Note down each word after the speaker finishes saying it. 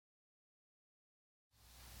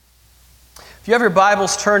If you have your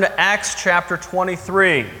Bibles, turn to Acts chapter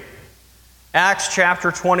 23. Acts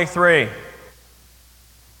chapter 23.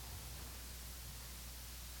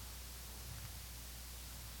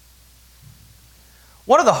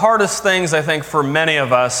 One of the hardest things, I think, for many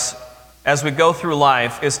of us as we go through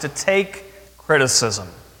life is to take criticism.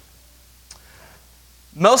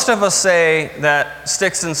 Most of us say that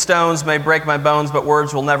sticks and stones may break my bones, but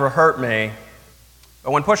words will never hurt me.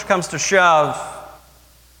 But when push comes to shove,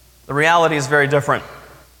 the reality is very different.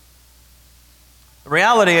 The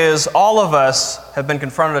reality is all of us have been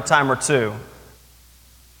confronted a time or two,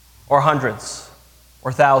 or hundreds,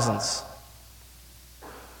 or thousands.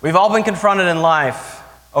 We've all been confronted in life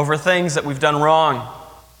over things that we've done wrong,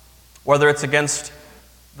 whether it's against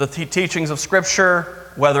the teachings of Scripture,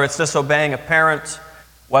 whether it's disobeying a parent,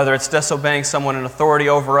 whether it's disobeying someone in authority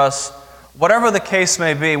over us. Whatever the case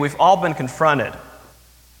may be, we've all been confronted.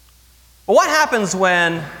 But what happens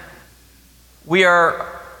when we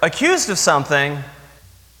are accused of something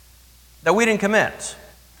that we didn't commit?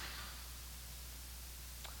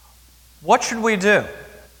 What should we do?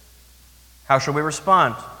 How should we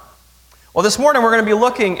respond? Well, this morning we're going to be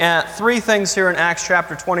looking at three things here in Acts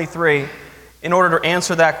chapter 23 in order to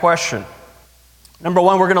answer that question. Number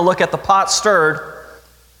one, we're going to look at the pot stirred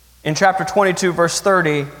in chapter 22, verse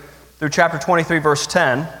 30 through chapter 23, verse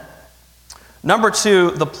 10. Number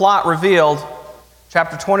two, the plot revealed,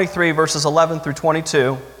 chapter 23, verses 11 through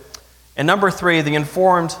 22. And number three, the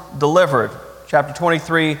informed delivered, chapter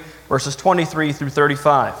 23, verses 23 through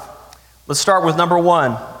 35. Let's start with number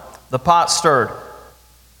one, the pot stirred.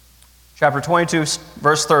 Chapter 22,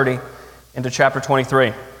 verse 30, into chapter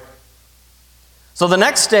 23. So the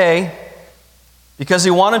next day, because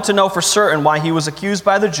he wanted to know for certain why he was accused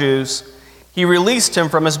by the Jews, he released him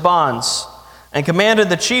from his bonds and commanded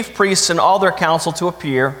the chief priests and all their council to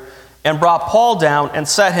appear, and brought Paul down and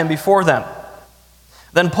set him before them.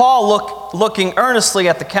 Then Paul, looking earnestly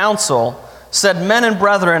at the council, said, "Men and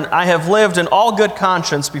brethren, I have lived in all good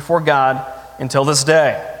conscience before God until this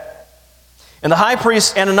day." And the high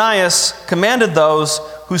priest Ananias commanded those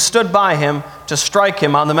who stood by him to strike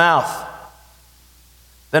him on the mouth.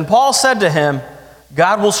 Then Paul said to him,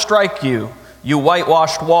 "God will strike you, you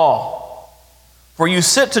whitewashed wall. For you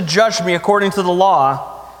sit to judge me according to the law,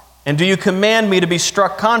 and do you command me to be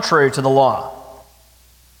struck contrary to the law?"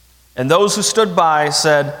 And those who stood by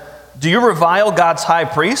said, "Do you revile God's high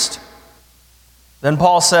priest?" Then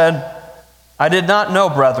Paul said, "I did not know,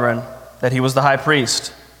 brethren, that he was the high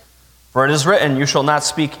priest. For it is written, you shall not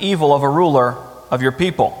speak evil of a ruler of your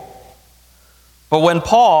people." But when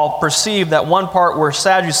Paul perceived that one part were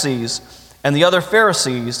Sadducees and the other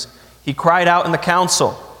Pharisees, he cried out in the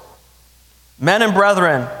council, "Men and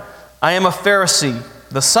brethren, I am a Pharisee,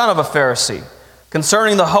 the son of a Pharisee.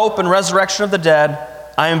 Concerning the hope and resurrection of the dead,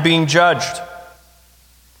 I am being judged."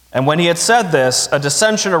 And when he had said this, a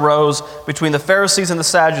dissension arose between the Pharisees and the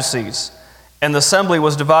Sadducees, and the assembly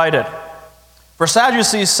was divided. For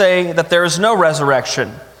Sadducees say that there is no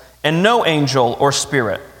resurrection, and no angel or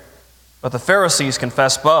spirit, but the Pharisees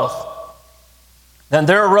confess both. Then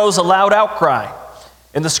there arose a loud outcry,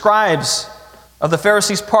 and the scribes of the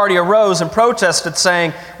Pharisees' party arose and protested,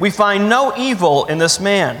 saying, "We find no evil in this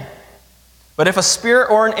man. But if a spirit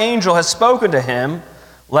or an angel has spoken to him,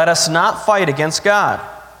 let us not fight against God."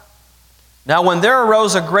 Now when there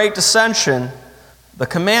arose a great dissension, the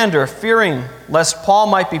commander, fearing lest Paul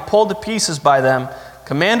might be pulled to pieces by them,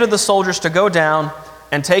 commanded the soldiers to go down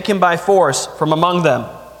and take him by force from among them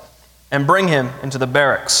and bring him into the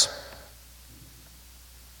barracks.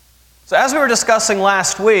 So as we were discussing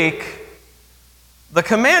last week, the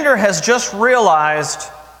commander has just realized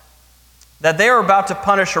that they are about to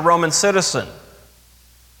punish a Roman citizen.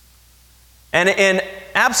 And in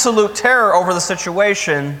absolute terror over the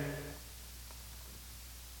situation,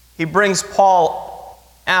 he brings Paul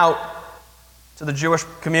out to the Jewish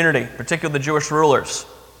community, particularly the Jewish rulers.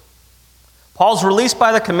 Paul's released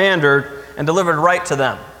by the commander and delivered right to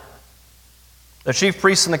them, the chief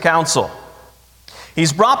priests and the council.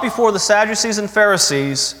 He's brought before the Sadducees and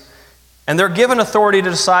Pharisees, and they're given authority to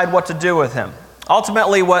decide what to do with him.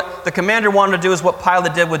 Ultimately, what the commander wanted to do is what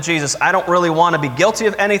Pilate did with Jesus. I don't really want to be guilty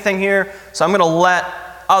of anything here, so I'm going to let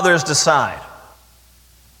others decide.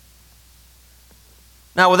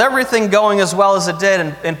 Now, with everything going as well as it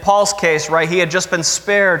did in Paul's case, right, he had just been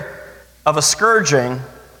spared of a scourging.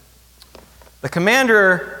 The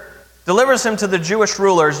commander delivers him to the Jewish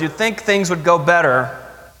rulers. You'd think things would go better,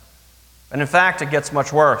 and in fact, it gets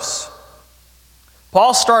much worse.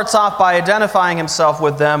 Paul starts off by identifying himself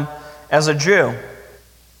with them as a Jew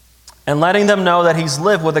and letting them know that he's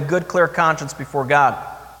lived with a good, clear conscience before God.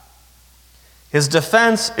 His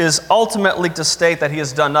defense is ultimately to state that he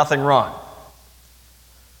has done nothing wrong.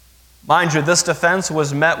 Mind you, this defense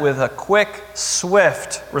was met with a quick,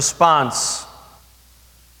 swift response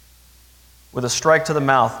with a strike to the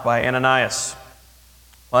mouth by Ananias.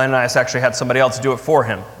 Well, Ananias actually had somebody else do it for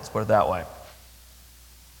him. Let's put it that way.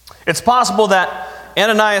 It's possible that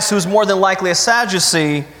Ananias, who's more than likely a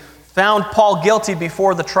Sadducee, found Paul guilty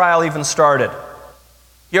before the trial even started.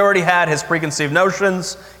 He already had his preconceived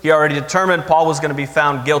notions. He already determined Paul was going to be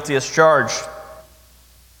found guilty as charged.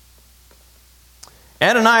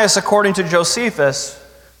 Ananias, according to Josephus,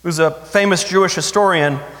 who's a famous Jewish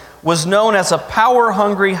historian, was known as a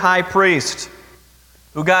power-hungry high priest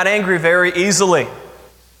who got angry very easily,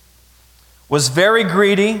 was very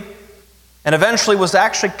greedy, and eventually was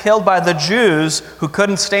actually killed by the Jews who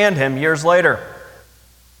couldn't stand him years later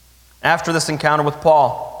after this encounter with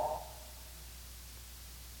Paul.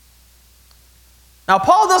 Now,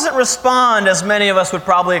 Paul doesn't respond as many of us would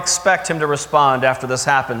probably expect him to respond after this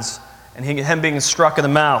happens and him being struck in the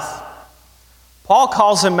mouth. Paul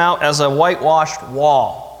calls him out as a whitewashed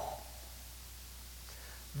wall.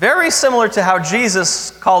 Very similar to how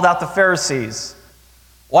Jesus called out the Pharisees,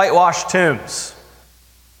 whitewashed tombs.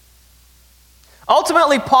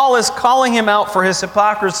 Ultimately, Paul is calling him out for his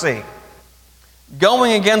hypocrisy,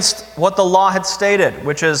 going against what the law had stated,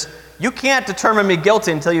 which is, you can't determine me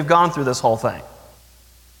guilty until you've gone through this whole thing.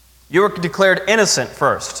 You were declared innocent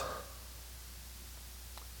first.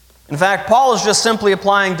 In fact, Paul is just simply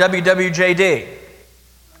applying WWJD.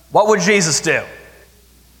 What would Jesus do?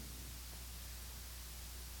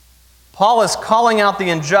 Paul is calling out the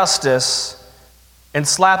injustice and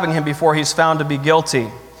slapping him before he's found to be guilty,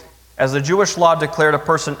 as the Jewish law declared a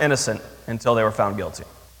person innocent until they were found guilty.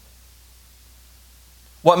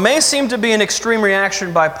 What may seem to be an extreme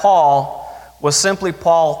reaction by Paul was simply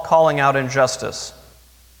Paul calling out injustice.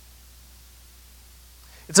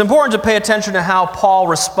 It's important to pay attention to how Paul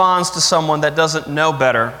responds to someone that doesn't know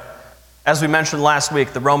better. As we mentioned last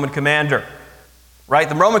week, the Roman commander. Right?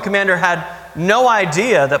 The Roman commander had no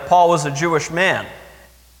idea that Paul was a Jewish man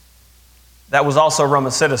that was also a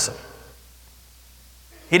Roman citizen.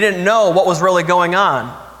 He didn't know what was really going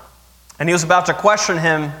on, and he was about to question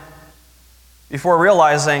him before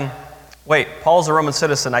realizing, wait, Paul's a Roman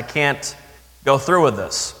citizen, I can't go through with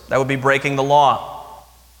this. That would be breaking the law.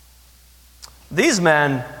 These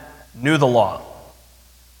men knew the law.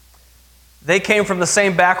 They came from the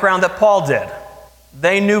same background that Paul did.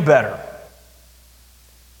 They knew better.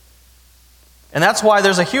 And that's why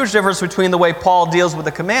there's a huge difference between the way Paul deals with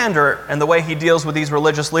the commander and the way he deals with these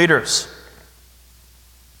religious leaders.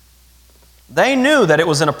 They knew that it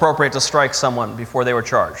was inappropriate to strike someone before they were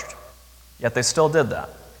charged, yet they still did that.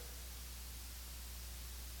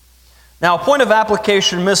 Now, a point of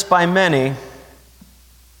application missed by many.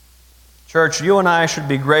 Church, you and I should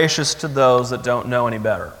be gracious to those that don't know any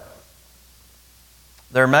better.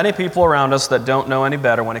 There are many people around us that don't know any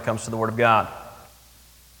better when it comes to the Word of God.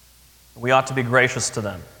 We ought to be gracious to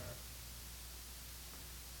them.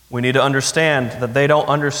 We need to understand that they don't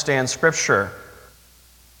understand Scripture,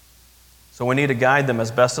 so we need to guide them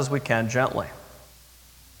as best as we can, gently,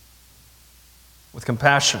 with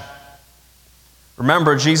compassion.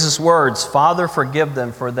 Remember Jesus' words, "Father, forgive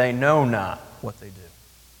them, for they know not what they do."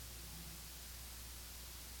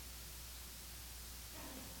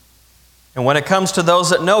 And when it comes to those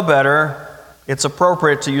that know better, it's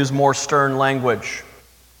appropriate to use more stern language,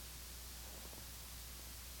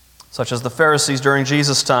 such as the Pharisees during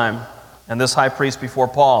Jesus' time and this high priest before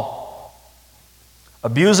Paul,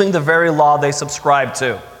 abusing the very law they subscribed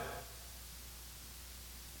to.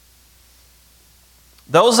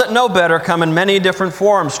 Those that know better come in many different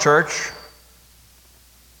forms, church.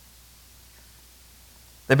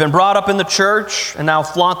 They've been brought up in the church and now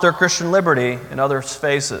flaunt their Christian liberty in others'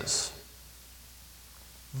 faces.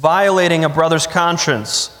 Violating a brother's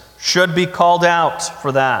conscience should be called out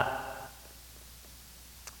for that.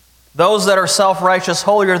 Those that are self-righteous,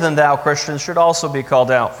 holier than thou Christians should also be called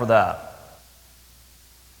out for that.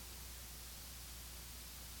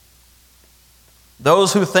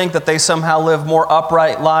 Those who think that they somehow live more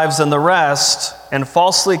upright lives than the rest and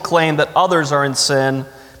falsely claim that others are in sin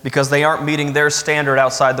because they aren't meeting their standard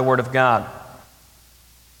outside the Word of God.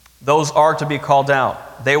 Those are to be called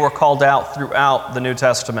out. They were called out throughout the New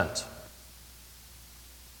Testament.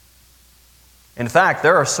 In fact,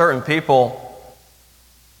 there are certain people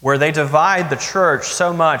where they divide the church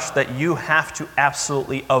so much that you have to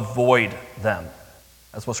absolutely avoid them.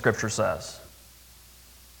 That's what Scripture says.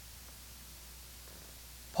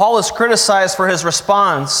 Paul is criticized for his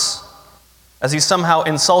response as he somehow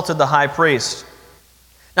insulted the high priest.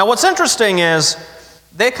 Now, what's interesting is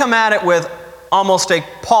they come at it with almost a,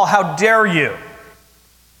 Paul, how dare you?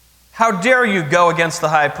 How dare you go against the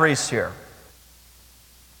high priest here?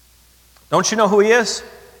 Don't you know who he is?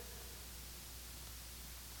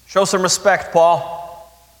 Show some respect, Paul.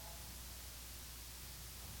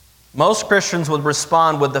 Most Christians would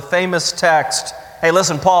respond with the famous text, hey,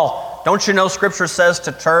 listen, Paul, don't you know Scripture says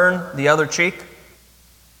to turn the other cheek?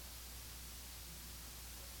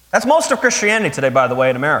 That's most of Christianity today, by the way,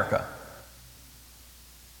 in America.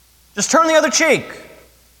 Just turn the other cheek.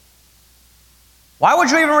 Why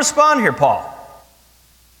would you even respond here, Paul?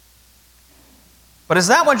 But is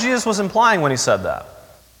that what Jesus was implying when he said that?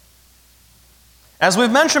 As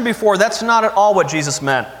we've mentioned before, that's not at all what Jesus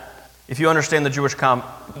meant, if you understand the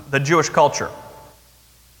Jewish culture.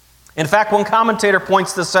 In fact, one commentator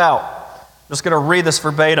points this out. I'm just going to read this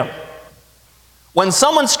verbatim. When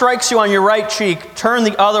someone strikes you on your right cheek, turn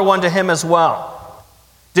the other one to him as well.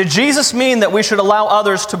 Did Jesus mean that we should allow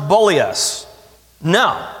others to bully us?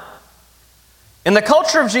 No. In the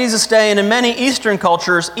culture of Jesus' day and in many Eastern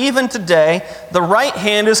cultures, even today, the right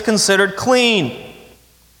hand is considered clean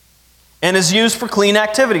and is used for clean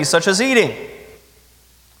activities such as eating.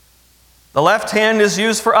 The left hand is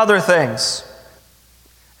used for other things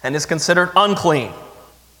and is considered unclean.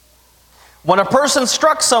 When a person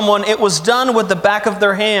struck someone, it was done with the back of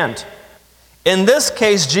their hand. In this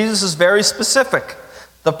case, Jesus is very specific.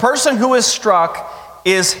 The person who is struck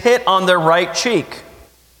is hit on their right cheek.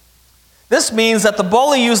 This means that the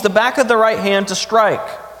bully used the back of the right hand to strike.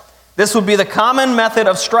 This would be the common method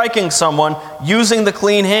of striking someone using the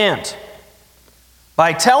clean hand.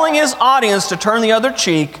 By telling his audience to turn the other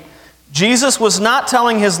cheek, Jesus was not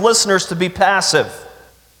telling his listeners to be passive.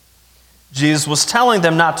 Jesus was telling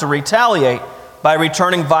them not to retaliate by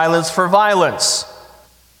returning violence for violence.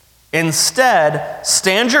 Instead,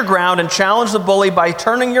 stand your ground and challenge the bully by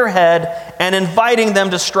turning your head and inviting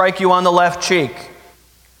them to strike you on the left cheek,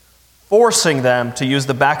 forcing them to use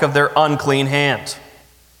the back of their unclean hand.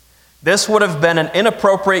 This would have been an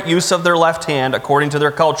inappropriate use of their left hand according to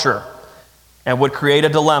their culture and would create a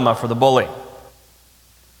dilemma for the bully.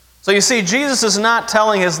 So you see, Jesus is not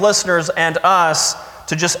telling his listeners and us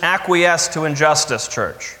to just acquiesce to injustice,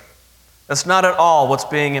 church. That's not at all what's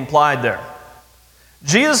being implied there.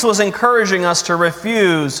 Jesus was encouraging us to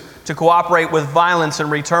refuse to cooperate with violence in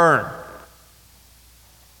return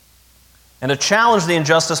and to challenge the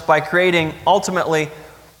injustice by creating, ultimately,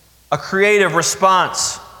 a creative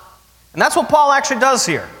response. And that's what Paul actually does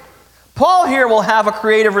here. Paul here will have a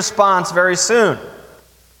creative response very soon.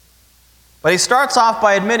 But he starts off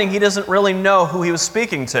by admitting he doesn't really know who he was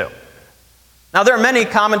speaking to. Now, there are many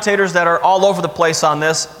commentators that are all over the place on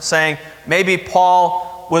this, saying maybe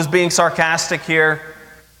Paul was being sarcastic here.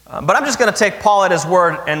 But I'm just going to take Paul at his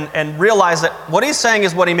word and realize that what he's saying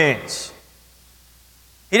is what he means.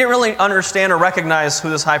 He didn't really understand or recognize who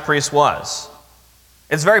this high priest was.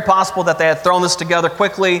 It's very possible that they had thrown this together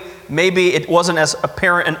quickly. Maybe it wasn't as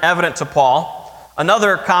apparent and evident to Paul.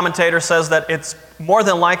 Another commentator says that it's more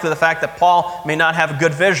than likely the fact that Paul may not have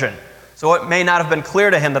good vision. So it may not have been clear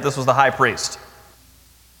to him that this was the high priest.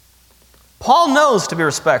 Paul knows to be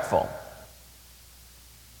respectful.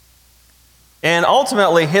 And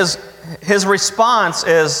ultimately, his response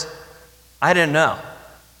is, I didn't know.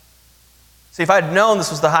 See, if I had known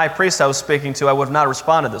this was the high priest I was speaking to, I would have not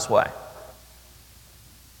responded this way.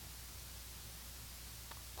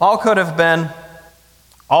 Paul could have been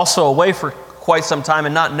also away for quite some time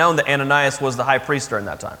and not known that Ananias was the high priest during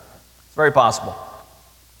that time. It's very possible.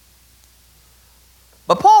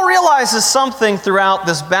 But Paul realizes something throughout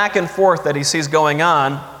this back and forth that he sees going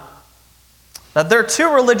on, that there are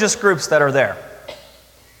two religious groups that are there,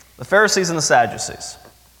 the Pharisees and the Sadducees.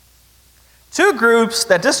 Two groups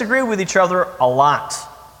that disagree with each other a lot,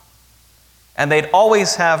 and they'd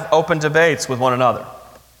always have open debates with one another.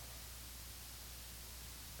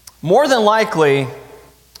 More than likely,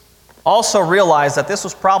 also realized that this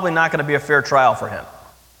was probably not going to be a fair trial for him.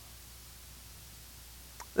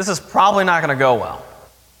 This is probably not going to go well.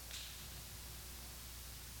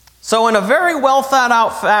 So in a very well thought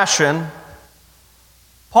out fashion,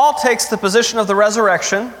 Paul takes the position of the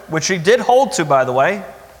resurrection, which he did hold to, by the way,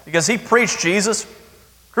 because he preached Jesus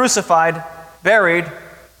crucified, buried,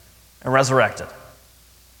 and resurrected.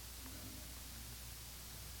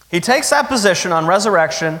 He takes that position on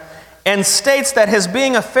resurrection and states that his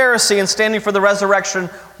being a Pharisee and standing for the resurrection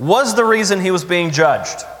was the reason he was being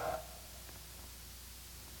judged.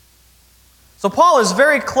 So Paul is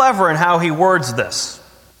very clever in how he words this.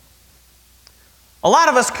 A lot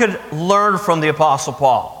of us could learn from the Apostle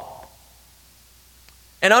Paul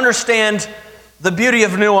and understand the beauty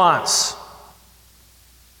of nuance.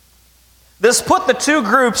 This put the two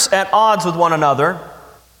groups at odds with one another,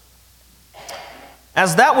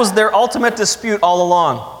 as that was their ultimate dispute all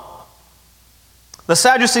along. The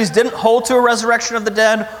Sadducees didn't hold to a resurrection of the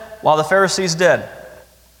dead, while the Pharisees did.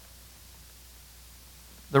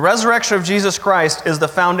 The resurrection of Jesus Christ is the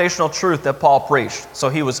foundational truth that Paul preached, so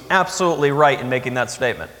he was absolutely right in making that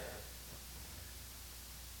statement.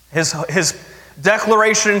 His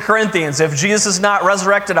declaration in Corinthians, if Jesus is not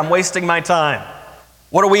resurrected, I'm wasting my time.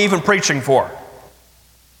 What are we even preaching for?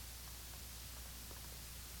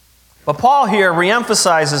 But Paul here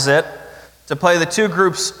reemphasizes it to play the two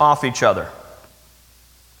groups off each other.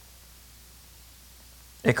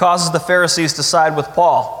 It causes the Pharisees to side with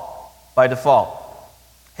Paul by default,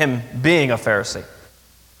 him being a Pharisee,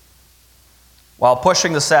 while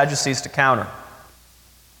pushing the Sadducees to counter.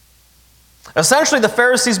 Essentially, the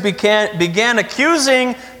Pharisees began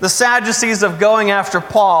accusing the Sadducees of going after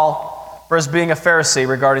Paul for his being a Pharisee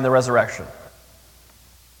regarding the resurrection.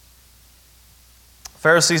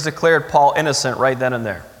 Pharisees declared Paul innocent right then and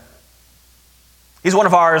there. He's one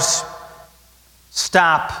of ours.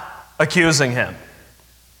 Stop accusing him.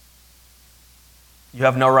 You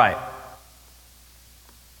have no right.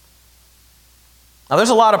 Now, there's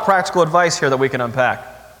a lot of practical advice here that we can unpack.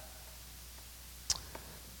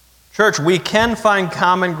 Church, we can find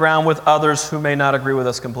common ground with others who may not agree with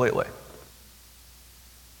us completely,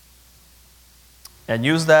 and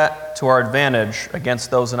use that to our advantage against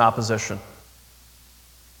those in opposition.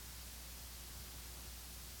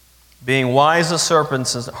 Being wise as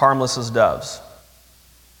serpents and harmless as doves.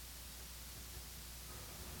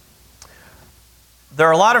 There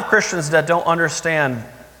are a lot of Christians that don't understand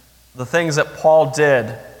the things that Paul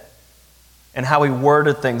did and how he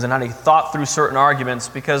worded things and how he thought through certain arguments,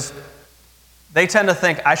 because they tend to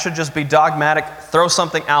think I should just be dogmatic, throw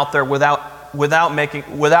something out there without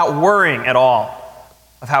worrying at all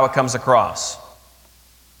of how it comes across.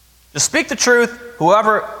 Just speak the truth.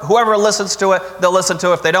 Whoever listens to it, they'll listen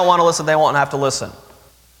to it. If they don't want to listen, they won't have to listen.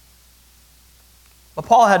 But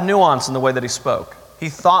Paul had nuance in the way that he spoke. He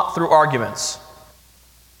thought through arguments.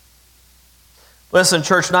 Listen,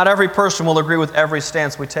 church, not every person will agree with every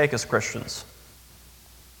stance we take as Christians.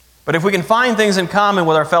 But if we can find things in common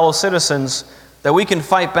with our fellow citizens, that we can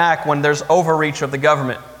fight back when there's overreach of the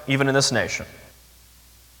government, even in this nation.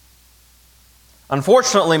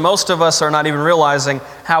 Unfortunately, most of us are not even realizing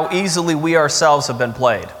how easily we ourselves have been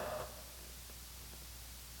played.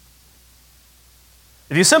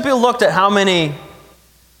 If you simply looked at how many,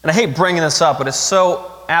 and I hate bringing this up, but it's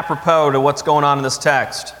so apropos to what's going on in this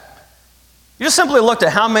text. You just simply looked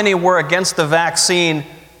at how many were against the vaccine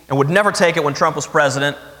and would never take it when Trump was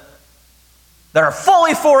president, that are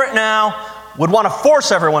fully for it now, would want to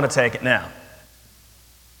force everyone to take it now.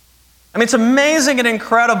 I mean, it's amazing and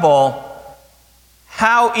incredible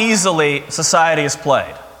how easily society is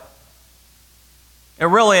played. It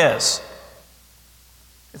really is.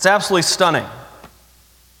 It's absolutely stunning.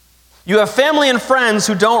 You have family and friends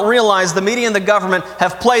who don't realize the media and the government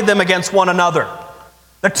have played them against one another.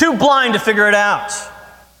 They're too blind to figure it out.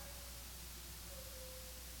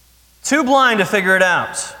 Too blind to figure it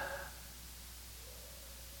out.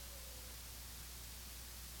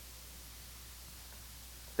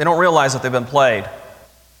 They don't realize that they've been played.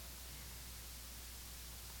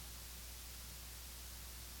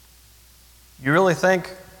 You really think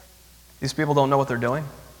these people don't know what they're doing?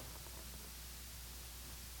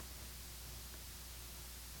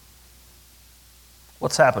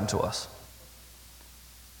 What's happened to us?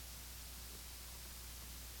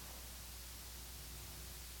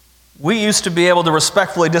 We used to be able to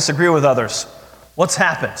respectfully disagree with others. What's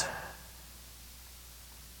happened?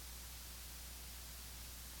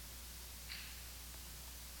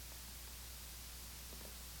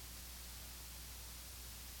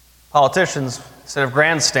 Politicians, instead of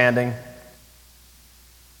grandstanding,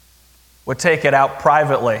 would take it out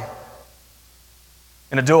privately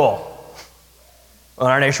in a duel when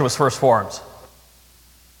our nation was first formed.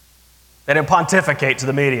 They didn't pontificate to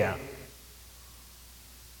the media.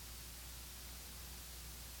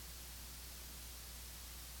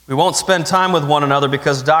 We won't spend time with one another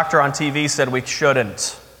because doctor on TV said we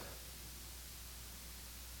shouldn't.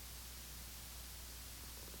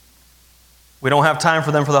 We don't have time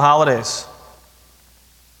for them for the holidays.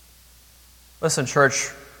 Listen, church,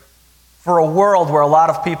 for a world where a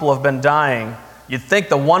lot of people have been dying, you'd think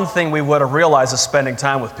the one thing we would have realized is spending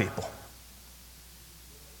time with people.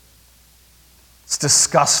 It's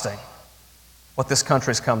disgusting what this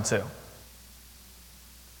country's come to.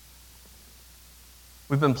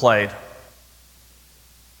 We've been played.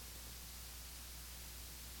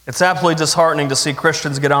 It's absolutely disheartening to see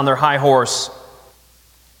Christians get on their high horse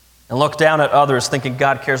and look down at others thinking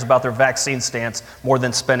God cares about their vaccine stance more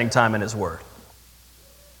than spending time in His Word.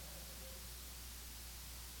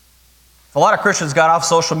 If a lot of Christians got off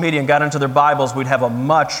social media and got into their Bibles, we'd have a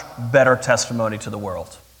much better testimony to the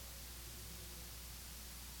world.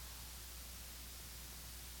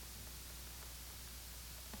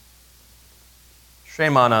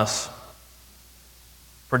 Shame on us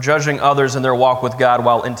for judging others in their walk with God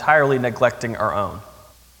while entirely neglecting our own.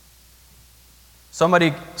 So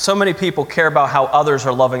many people care about how others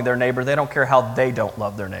are loving their neighbor. They don't care how they don't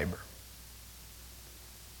love their neighbor.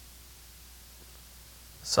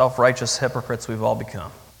 Self-righteous hypocrites we've all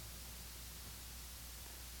become.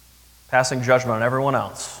 Passing judgment on everyone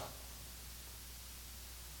else.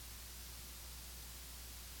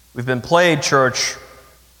 We've been played, church.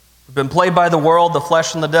 We've been played by the world, the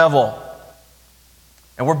flesh, and the devil.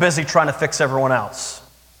 And we're busy trying to fix everyone else.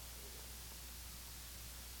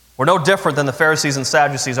 We're no different than the Pharisees and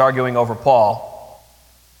Sadducees arguing over Paul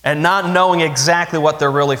and not knowing exactly what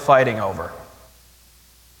they're really fighting over.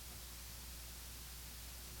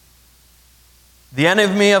 The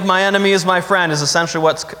enemy of my enemy is my friend is essentially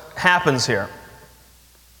what happens here.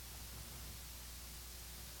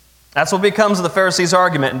 That's what becomes the Pharisees'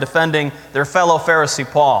 argument in defending their fellow Pharisee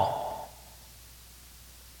Paul,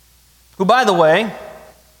 who, by the way,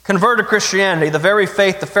 converted Christianity, the very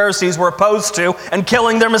faith the Pharisees were opposed to, and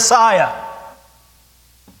killing their Messiah.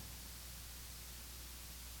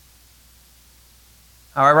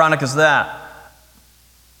 How ironic is that?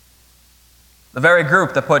 The very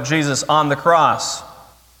group that put Jesus on the cross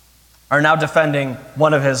are now defending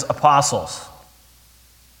one of his apostles.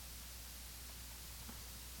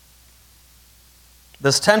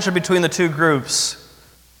 This tension between the two groups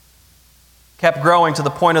kept growing to the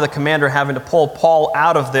point of the commander having to pull Paul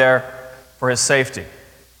out of there for his safety.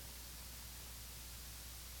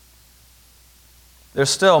 There's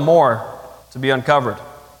still more to be uncovered.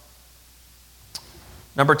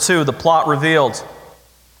 Number 2, the plot revealed.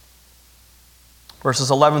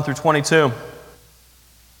 Verses 11 through 22.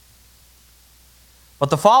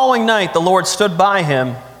 But the following night the Lord stood by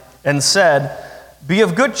him and said, "Be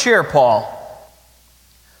of good cheer, Paul.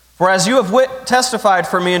 For as you have testified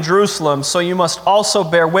for me in Jerusalem, so you must also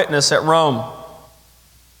bear witness at Rome."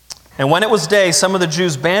 And when it was day, some of the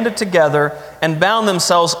Jews banded together and bound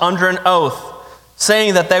themselves under an oath,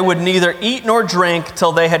 saying that they would neither eat nor drink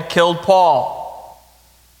till they had killed Paul.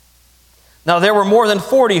 Now there were more than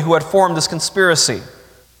 40 who had formed this conspiracy.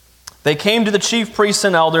 They came to the chief priests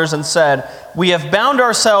and elders and said, "We have bound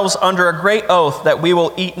ourselves under a great oath that we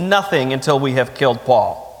will eat nothing until we have killed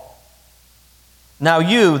Paul. Now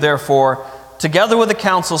you, therefore, together with the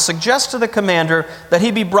council, suggest to the commander that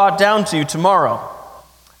he be brought down to you tomorrow,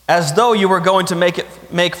 as though you were going to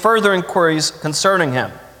make further inquiries concerning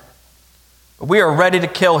him. But we are ready to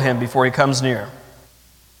kill him before he comes near."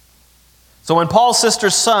 So when Paul's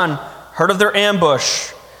sister's son heard of their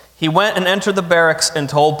ambush, he went and entered the barracks and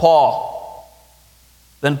told Paul.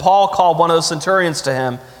 Then Paul called one of the centurions to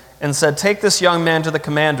him and said, "Take this young man to the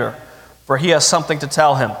commander, for he has something to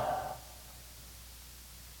tell him."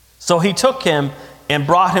 So he took him and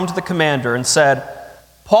brought him to the commander and said,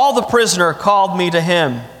 "Paul the prisoner called me to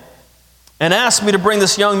him and asked me to bring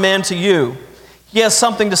this young man to you. He has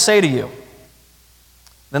something to say to you."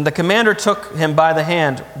 Then the commander took him by the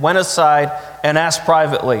hand, went aside, and asked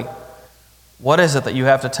privately, "What is it that you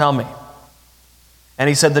have to tell me?" And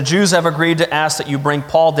he said, "The Jews have agreed to ask that you bring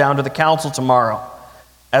Paul down to the council tomorrow,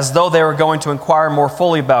 as though they were going to inquire more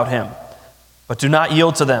fully about him. But do not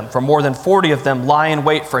yield to them, for more than 40 of them lie in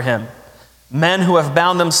wait for him, men who have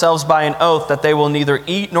bound themselves by an oath that they will neither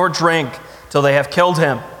eat nor drink till they have killed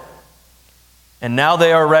him. And now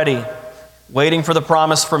they are ready, waiting for the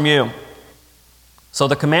promise from you." So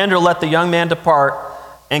the commander let the young man depart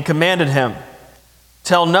and commanded him,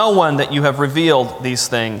 "Tell no one that you have revealed these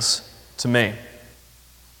things to me."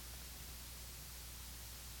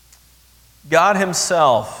 God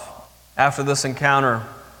himself, after this encounter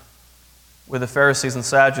with the Pharisees and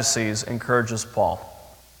Sadducees, encourages Paul.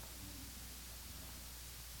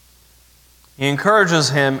 He encourages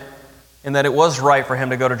him in that it was right for him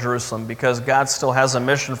to go to Jerusalem because God still has a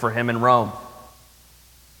mission for him in Rome.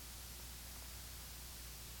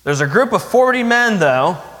 There's a group of 40 men,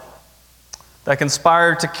 though, that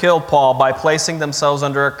conspired to kill Paul by placing themselves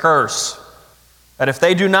under a curse. That if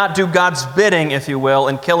they do not do God's bidding, if you will,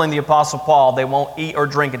 in killing the Apostle Paul, they won't eat or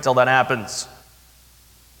drink until that happens.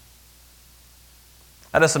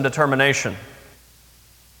 That is some determination.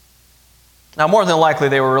 Now, more than likely,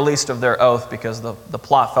 they were released of their oath because the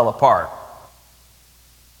plot fell apart.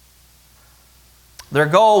 Their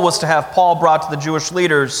goal was to have Paul brought to the Jewish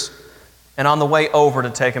leaders and on the way over to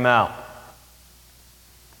take him out.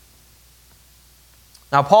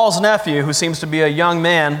 Now, Paul's nephew, who seems to be a young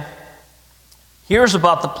man, hears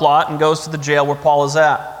about the plot and goes to the jail where Paul is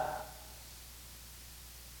at.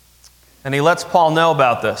 And he lets Paul know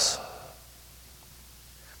about this.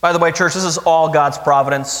 By the way, church, this is all God's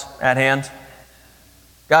providence at hand.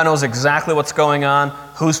 God knows exactly what's going on,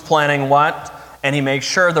 who's planning what, and he makes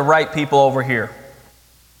sure the right people over here.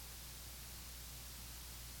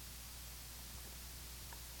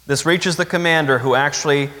 This reaches the commander, who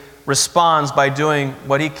actually responds by doing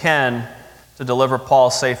what he can to deliver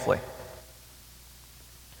Paul safely.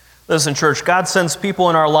 Listen, church, God sends people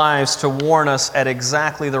in our lives to warn us at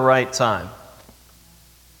exactly the right time.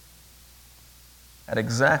 At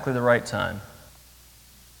exactly the right time.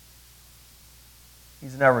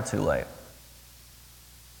 He's never too late.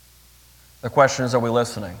 The question is, are we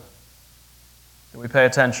listening? Do we pay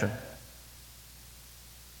attention?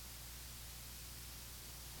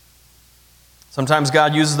 Sometimes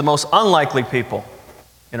God uses the most unlikely people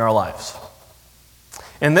in our lives.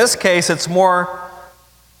 In this case, it's more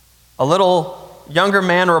a little younger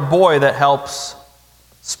man or a boy that helps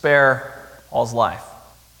spare Paul's life.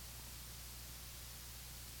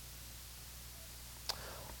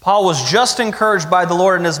 Paul was just encouraged by the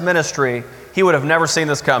Lord in his ministry. He would have never seen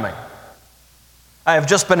this coming. I have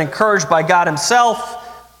just been encouraged by God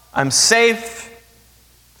himself. I'm safe.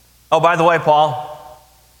 Oh, by the way, Paul,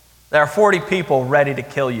 there are 40 people ready to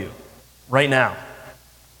kill you right now.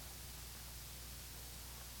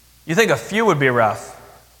 You think a few would be rough.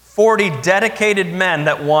 40 dedicated men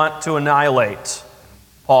that want to annihilate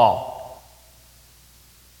Paul.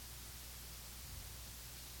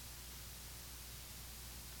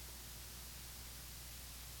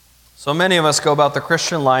 So many of us go about the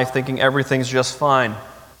Christian life thinking everything's just fine.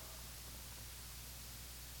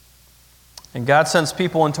 And God sends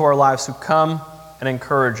people into our lives who come and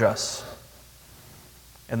encourage us.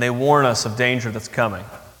 And they warn us of danger that's coming.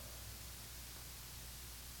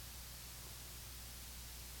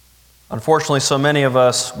 Unfortunately, so many of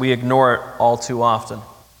us, we ignore it all too often.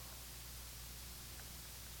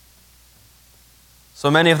 So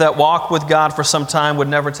many of that walk with God for some time would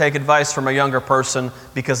never take advice from a younger person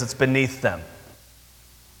because it's beneath them.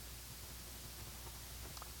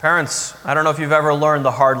 Parents, I don't know if you've ever learned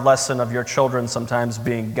the hard lesson of your children sometimes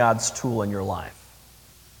being God's tool in your life.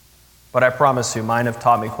 But I promise you, mine have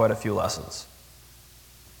taught me quite a few lessons.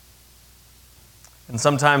 And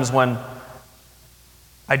sometimes when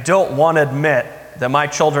I don't want to admit that my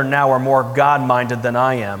children now are more God-minded than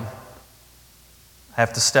I am, I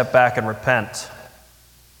have to step back and repent.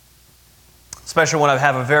 Especially when I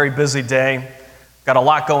have a very busy day, got a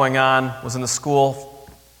lot going on, was in the school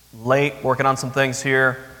late, working on some things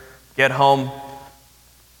here, get home,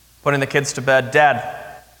 putting the kids to bed.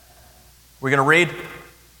 Dad, we going to read?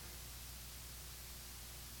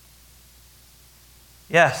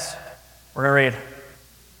 Yes, we're going to read.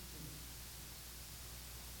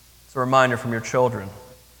 It's a reminder from your children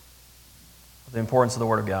of the importance of the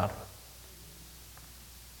Word of God.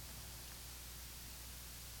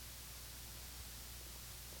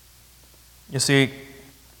 You see,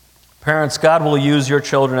 parents, God will use your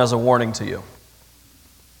children as a warning to you.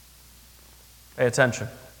 Pay attention.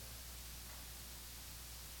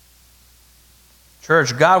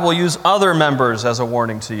 Church, God will use other members as a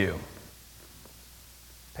warning to you.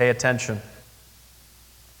 Pay attention.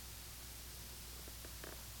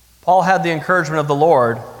 Paul had the encouragement of the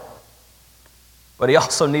Lord, but he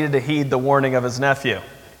also needed to heed the warning of his nephew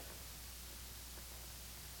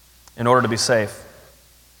in order to be safe.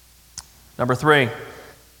 Number 3,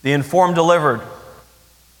 the informed delivered.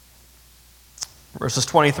 Verses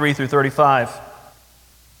 23 through 35.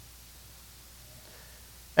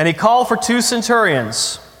 And he called for 2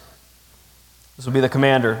 centurions, this would be the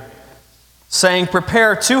commander, saying,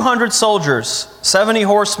 prepare 200 soldiers, 70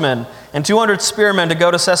 horsemen, and 200 spearmen to go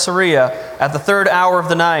to Caesarea at the 3rd hour of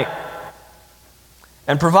the night,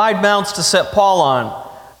 and provide mounts to set Paul on,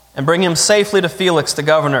 and bring him safely to Felix the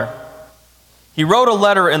governor. He wrote a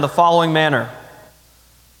letter in the following manner.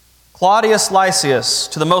 Claudius Lysias,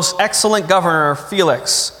 to the most excellent governor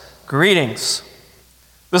Felix, greetings.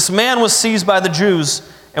 This man was seized by the Jews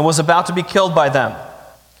and was about to be killed by them.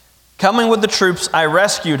 Coming with the troops, I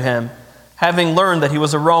rescued him, having learned that he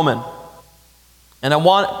was a Roman. And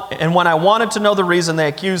when I wanted to know the reason they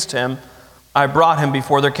accused him, I brought him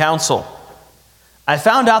before their council. I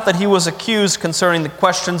found out that he was accused concerning the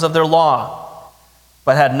questions of their law,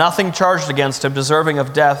 but had nothing charged against him deserving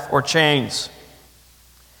of death or chains.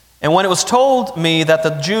 And when it was told me that the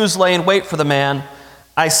Jews lay in wait for the man,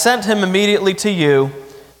 I sent him immediately to you,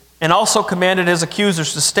 and also commanded his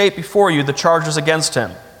accusers to state before you the charges against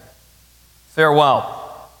him. Farewell."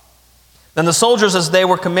 Then the soldiers, as they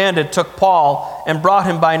were commanded, took Paul and brought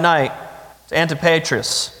him by night to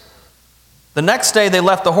Antipatris. The next day they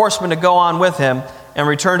left the horsemen to go on with him and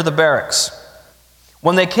returned to the barracks.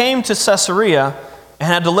 When they came to Caesarea and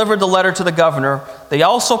had delivered the letter to the governor, they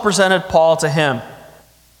also presented Paul to him.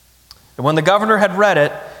 And when the governor had read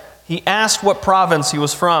it, he asked what province he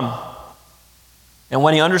was from. And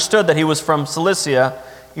when he understood that he was from Cilicia,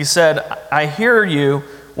 he said, I will hear you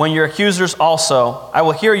when your accusers also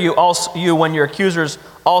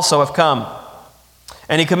have come.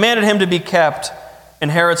 And he commanded him to be kept in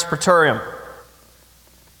Herod's praetorium.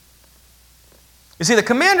 You see, the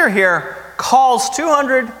commander here calls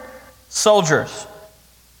 200 soldiers,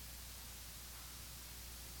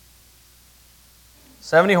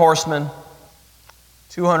 70 horsemen,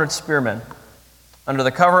 200 spearmen, under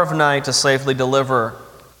the cover of night to safely deliver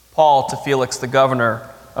Paul to Felix, the governor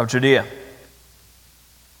of Judea.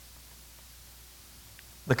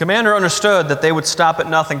 The commander understood that they would stop at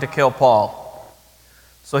nothing to kill Paul,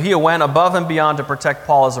 so he went above and beyond to protect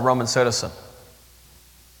Paul as a Roman citizen.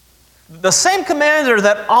 The same commander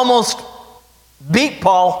that almost beat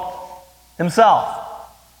Paul himself,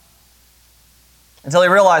 until he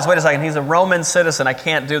realized, wait a second, he's a Roman citizen, I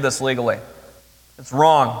can't do this legally. It's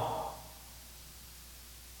wrong.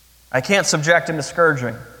 I can't subject him to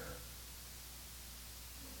scourging.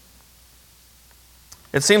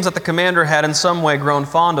 It seems that the commander had in some way grown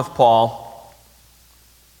fond of Paul,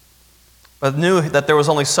 but knew that there was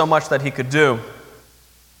only so much that he could do.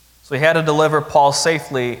 So he had to deliver Paul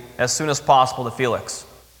safely as soon as possible to Felix.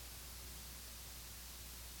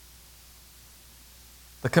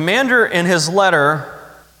 The commander, in his letter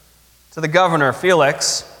to the governor,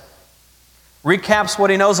 Felix, recaps what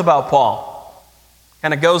he knows about Paul.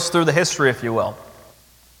 Kind of goes through the history, if you will,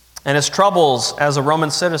 and his troubles as a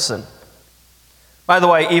Roman citizen. By the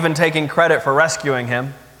way, even taking credit for rescuing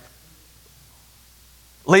him,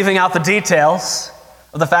 leaving out the details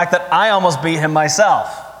of the fact that I almost beat him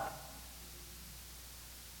myself.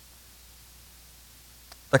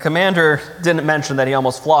 The commander didn't mention that he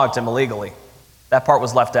almost flogged him illegally. That part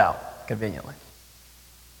was left out, conveniently.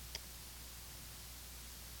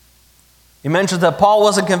 He mentions that Paul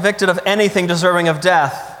wasn't convicted of anything deserving of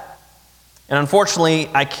death. And unfortunately,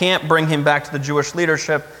 I can't bring him back to the Jewish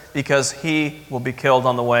leadership because he will be killed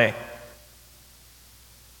on the way.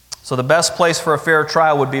 So the best place for a fair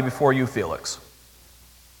trial would be before you, Felix.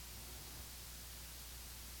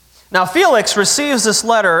 Now, Felix receives this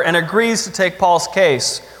letter and agrees to take Paul's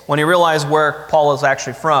case when he realizes where Paul is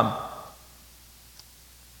actually from.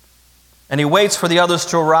 And he waits for the others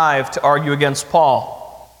to arrive to argue against Paul.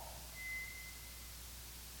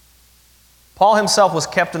 Paul himself was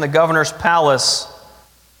kept in the governor's palace,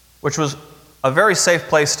 which was a very safe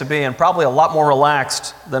place to be and probably a lot more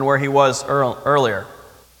relaxed than where he was earlier.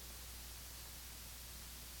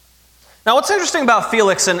 Now, what's interesting about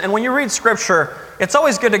Felix, and when you read Scripture, it's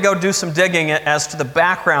always good to go do some digging as to the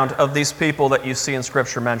background of these people that you see in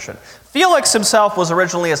Scripture mentioned. Felix himself was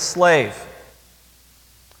originally a slave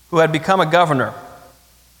who had become a governor.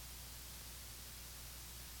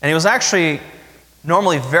 And he was actually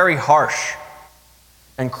normally very harsh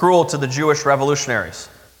and cruel to the Jewish revolutionaries.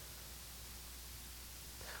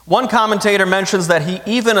 One commentator mentions that he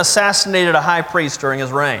even assassinated a high priest during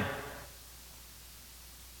his reign.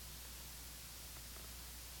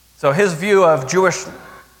 So his view of Jewish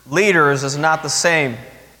leaders is not the same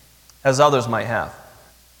as others might have.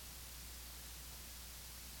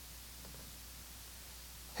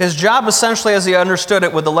 His job, essentially, as he understood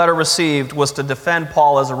it with the letter received, was to defend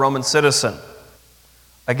Paul as a Roman citizen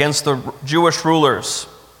against the Jewish rulers,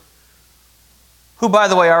 who, by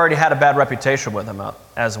the way, already had a bad reputation with him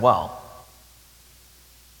as well.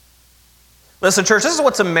 Listen, church, this is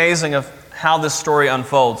what's amazing of how this story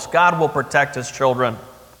unfolds. God will protect his children,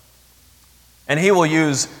 and he will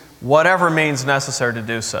use whatever means necessary to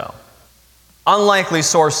do so. Unlikely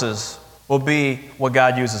sources will be what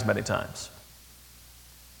God uses many times.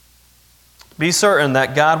 Be certain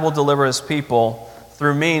that God will deliver his people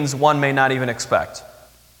through means one may not even expect.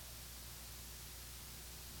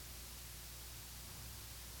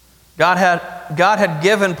 God had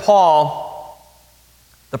given Paul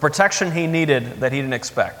the protection he needed that he didn't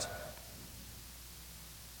expect.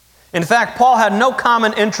 In fact, Paul had no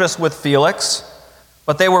common interest with Felix,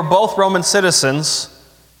 but they were both Roman citizens.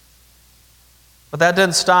 But that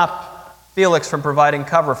didn't stop Felix from providing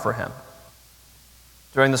cover for him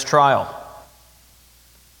during this trial.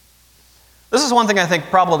 This is one thing I think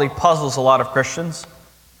probably puzzles a lot of Christians.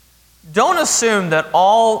 Don't assume that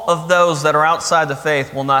all of those that are outside the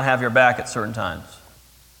faith will not have your back at certain times.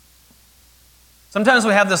 Sometimes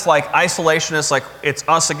we have this like isolationist, like it's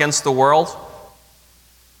us against the world.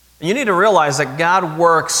 And you need to realize that God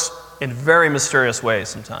works in very mysterious ways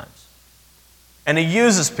sometimes. And He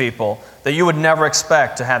uses people that you would never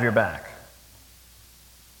expect to have your back.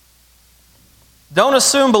 Don't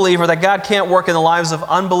assume, believer, that God can't work in the lives of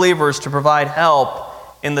unbelievers to provide help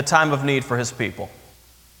in the time of need for His people.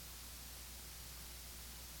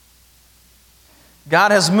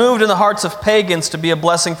 God has moved in the hearts of pagans to be a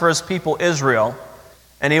blessing for His people, Israel,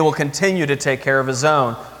 and He will continue to take care of His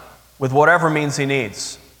own with whatever means He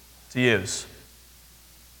needs to use.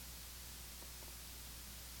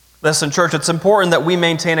 Listen, church, it's important that we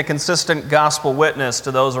maintain a consistent gospel witness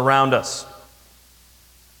to those around us.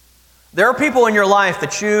 There are people in your life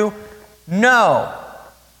that you know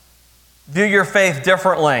view your faith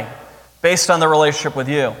differently based on their relationship with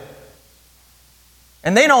you.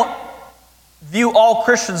 And they don't view all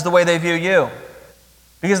Christians the way they view you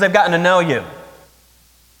because they've gotten to know you.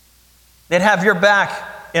 They'd have your back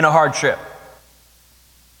in a hardship.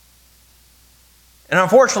 And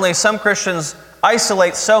unfortunately, some Christians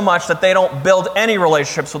isolate so much that they don't build any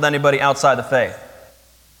relationships with anybody outside the faith.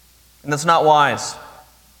 And that's not wise.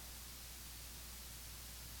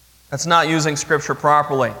 That's not using Scripture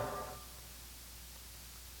properly.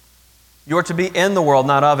 You are to be in the world,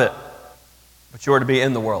 not of it, but you are to be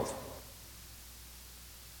in the world.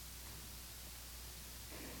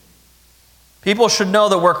 People should know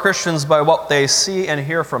that we're Christians by what they see and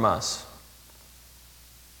hear from us.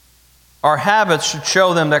 Our habits should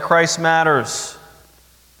show them that Christ matters,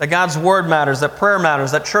 that God's Word matters, that prayer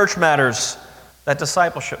matters, that church matters, that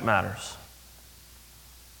discipleship matters.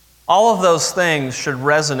 All of those things should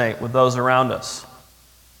resonate with those around us.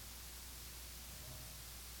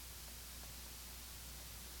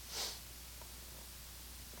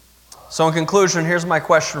 So in conclusion, here's my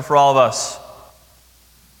question for all of us.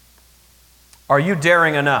 Are you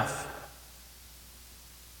daring enough?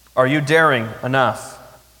 Are you daring enough?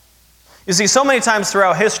 You see, so many times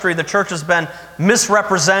throughout history, the church has been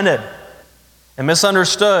misrepresented and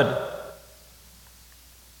misunderstood.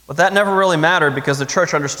 But that never really mattered because the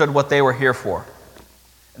church understood what they were here for.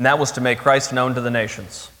 And that was to make Christ known to the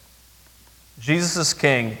nations. Jesus is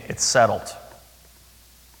King. It's settled.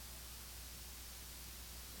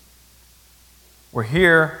 We're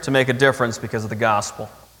here to make a difference because of the gospel.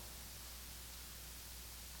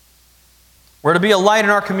 We're to be a light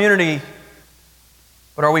in our community,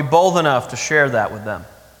 but are we bold enough to share that with them?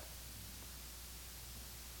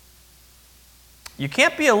 You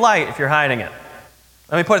can't be a light if you're hiding it.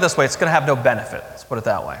 Let me put it this way, it's going to have no benefit. Let's put it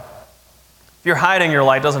that way. If you're hiding your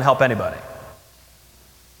light, it doesn't help anybody.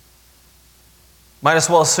 Might as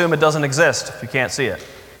well assume it doesn't exist if you can't see it.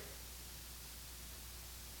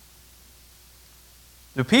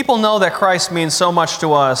 Do people know that Christ means so much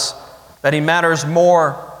to us that He matters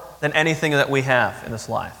more than anything that we have in this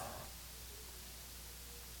life?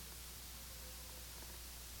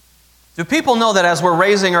 Do people know that as we're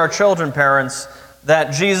raising our children, parents,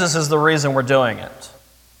 that Jesus is the reason we're doing it?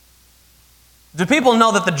 Do people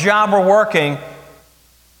know that the job we're working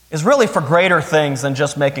is really for greater things than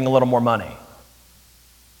just making a little more money?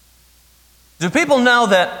 Do people know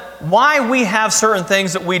that why we have certain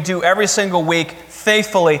things that we do every single week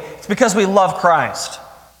faithfully, it's because we love Christ?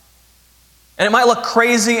 And it might look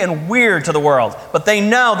crazy and weird to the world, but they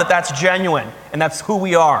know that that's genuine and that's who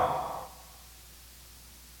we are.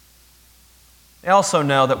 They also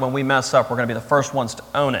know that when we mess up, we're going to be the first ones to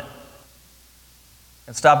own it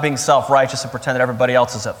and stop being self-righteous and pretend that everybody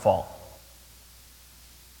else is at fault.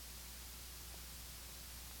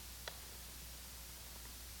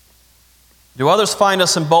 Do others find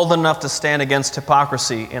us emboldened enough to stand against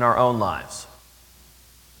hypocrisy in our own lives?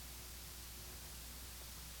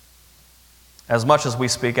 As much as we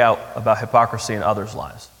speak out about hypocrisy in others'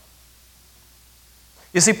 lives.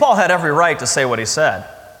 You see, Paul had every right to say what he said,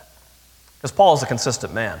 because Paul is a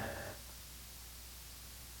consistent man.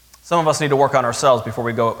 Some of us need to work on ourselves before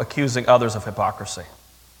we go accusing others of hypocrisy.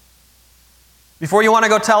 Before you want to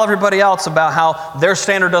go tell everybody else about how their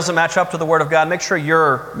standard doesn't match up to the Word of God, make sure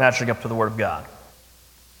you're matching up to the Word of God.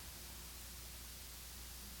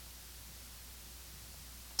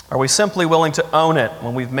 Are we simply willing to own it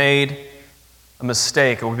when we've made a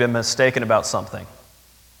mistake or we've been mistaken about something?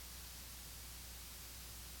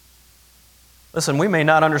 Listen, we may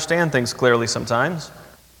not understand things clearly sometimes,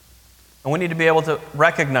 and we need to be able to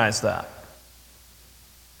recognize that.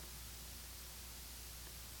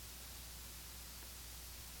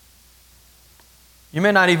 You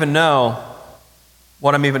may not even know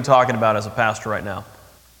what I'm even talking about as a pastor right now.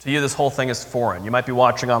 To you, this whole thing is foreign. You might be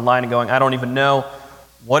watching online and going, I don't even know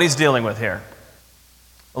what he's dealing with here.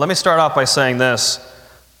 Well, let me start off by saying this.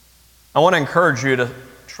 I want to encourage you to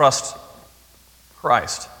trust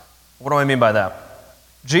Christ. What do I mean by that?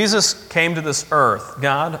 Jesus came to this earth.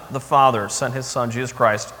 God the Father sent his Son, Jesus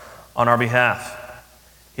Christ, on our behalf.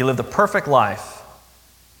 He lived a perfect life.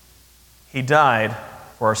 He died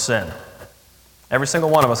for our sin. Every single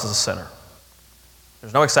one of us is a sinner.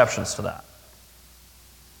 There's no exceptions to that.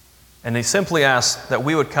 And he simply asked that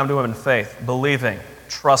we would come to him in faith, believing,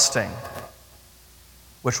 trusting,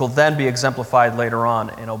 which will then be exemplified later on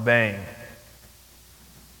in obeying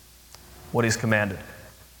what he's commanded.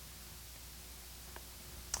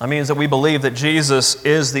 That means that we believe that Jesus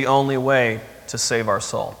is the only way to save our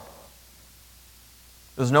soul.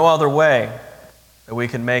 There's no other way that we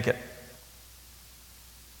can make it.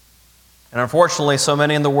 And unfortunately, so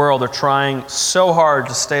many in the world are trying so hard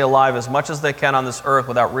to stay alive as much as they can on this earth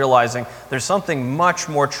without realizing there's something much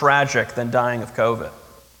more tragic than dying of COVID.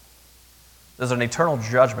 There's an eternal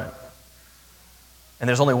judgment. And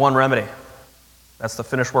there's only one remedy. That's the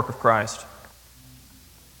finished work of Christ.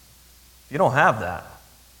 If you don't have that,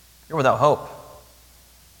 you're without hope.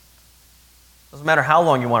 Doesn't matter how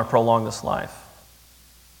long you want to prolong this life.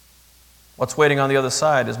 What's waiting on the other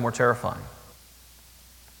side is more terrifying.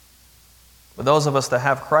 But those of us that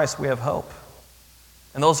have Christ, we have hope.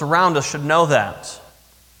 And those around us should know that.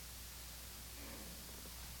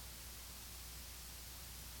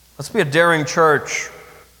 Let's be a daring church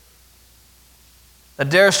that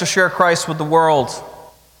dares to share Christ with the world.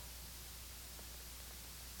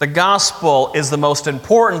 The gospel is the most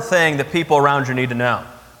important thing that people around you need to know.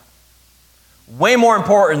 Way more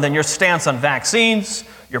important than your stance on vaccines,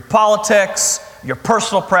 your politics, your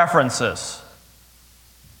personal preferences.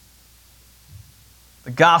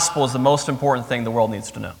 The gospel is the most important thing the world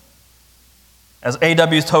needs to know. As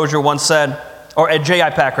A.W. Tozer once said, or J.I.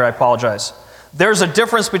 Packer, I apologize, there's a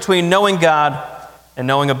difference between knowing God and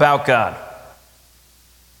knowing about God.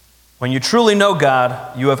 When you truly know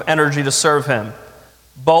God, you have energy to serve him,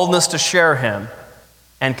 boldness to share him,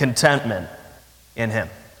 and contentment in him.